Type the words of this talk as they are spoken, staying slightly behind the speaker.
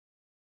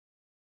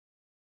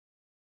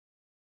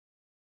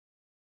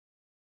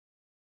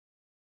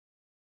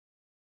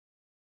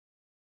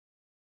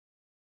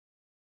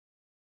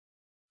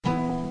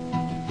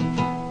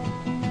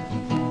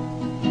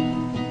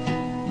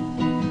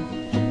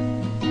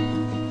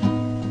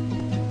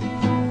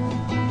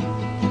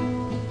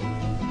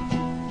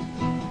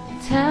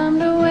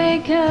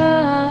wake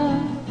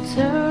up,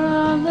 turn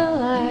on the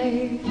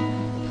light,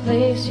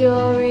 place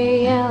your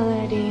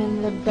reality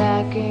in the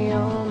back of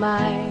your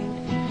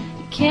mind.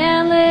 You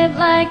can't live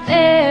like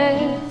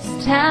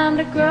this, time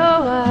to grow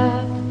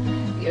up.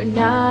 You're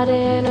not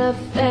in a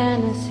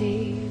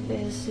fantasy,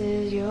 this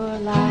is your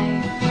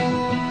life.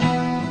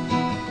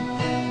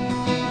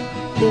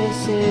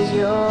 This is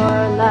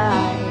your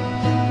life.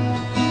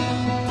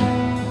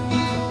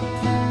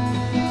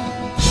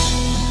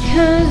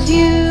 'Cause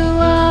you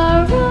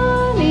are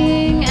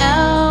running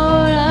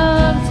out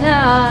of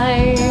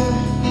time.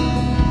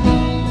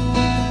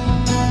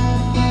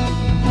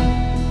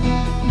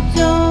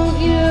 Don't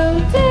you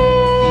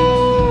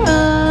dare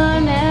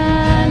run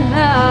and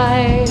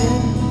hide.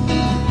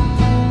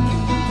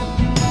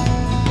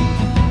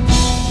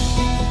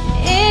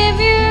 If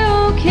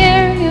you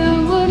care, you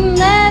wouldn't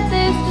let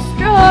this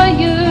destroy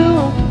you.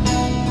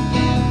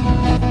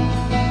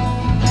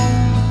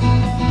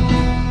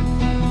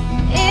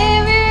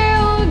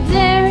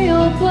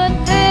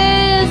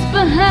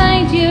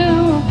 Behind you.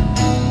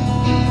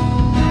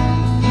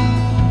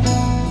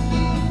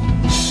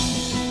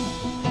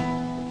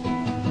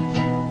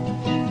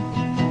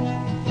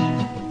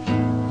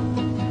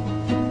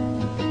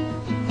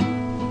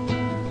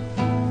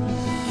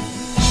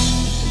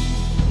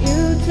 You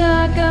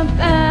talk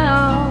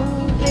about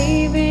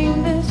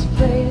leaving this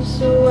place,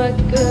 so what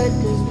good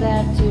does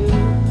that do?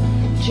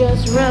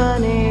 Just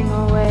running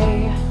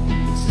away.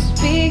 So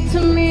speak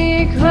to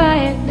me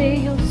quietly,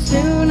 you'll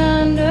soon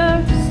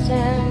understand.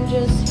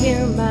 Just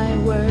hear my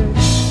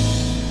words,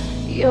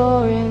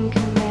 you're in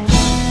command.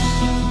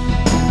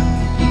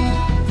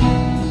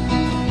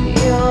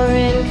 You're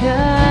in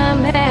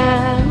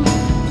command.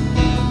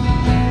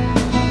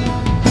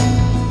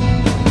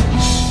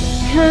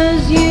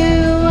 'Cause you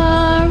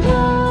are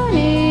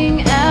running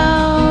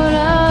out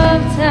of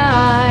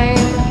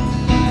time.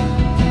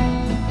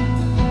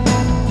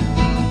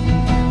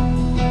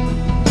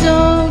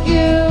 Don't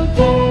you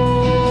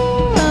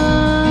dare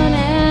run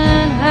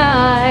and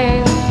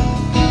hide.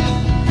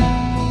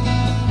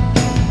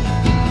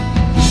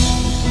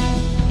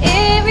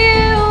 If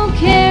you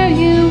care,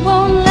 you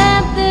won't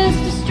let this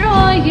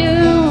destroy you.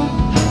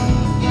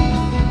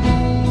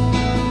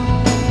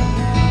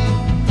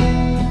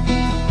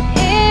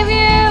 If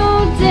you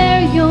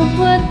dare, you'll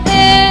put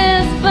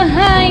this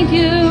behind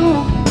you.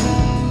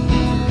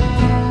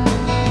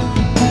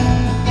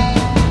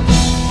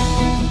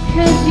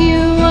 'Cause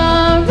you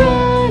are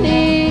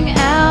running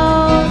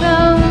out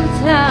of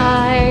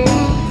time.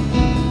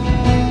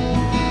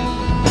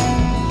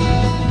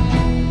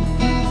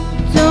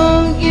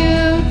 Don't you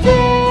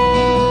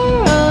dare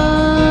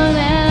run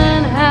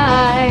and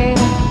hide.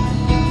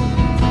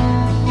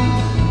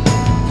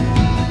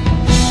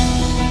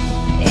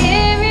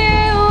 If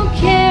you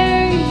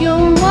care, you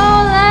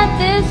won't let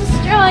this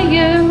destroy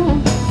you.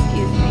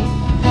 Excuse me.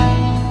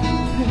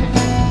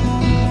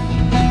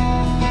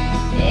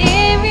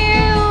 If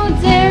you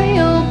dare,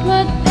 you'll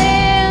put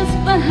this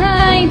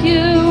behind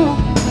you.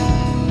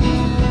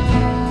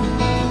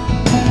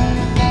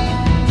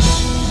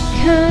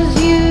 'Cause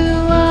you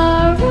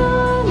are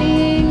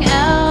running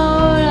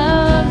out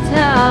of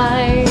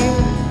time.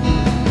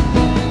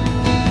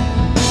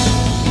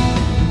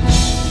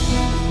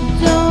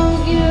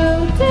 Don't you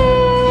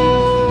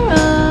dare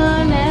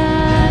run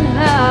and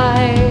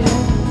hide.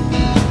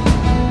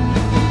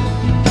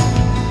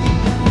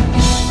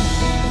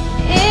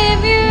 If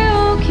you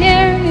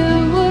care, you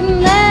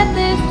wouldn't let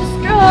this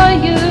destroy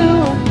you.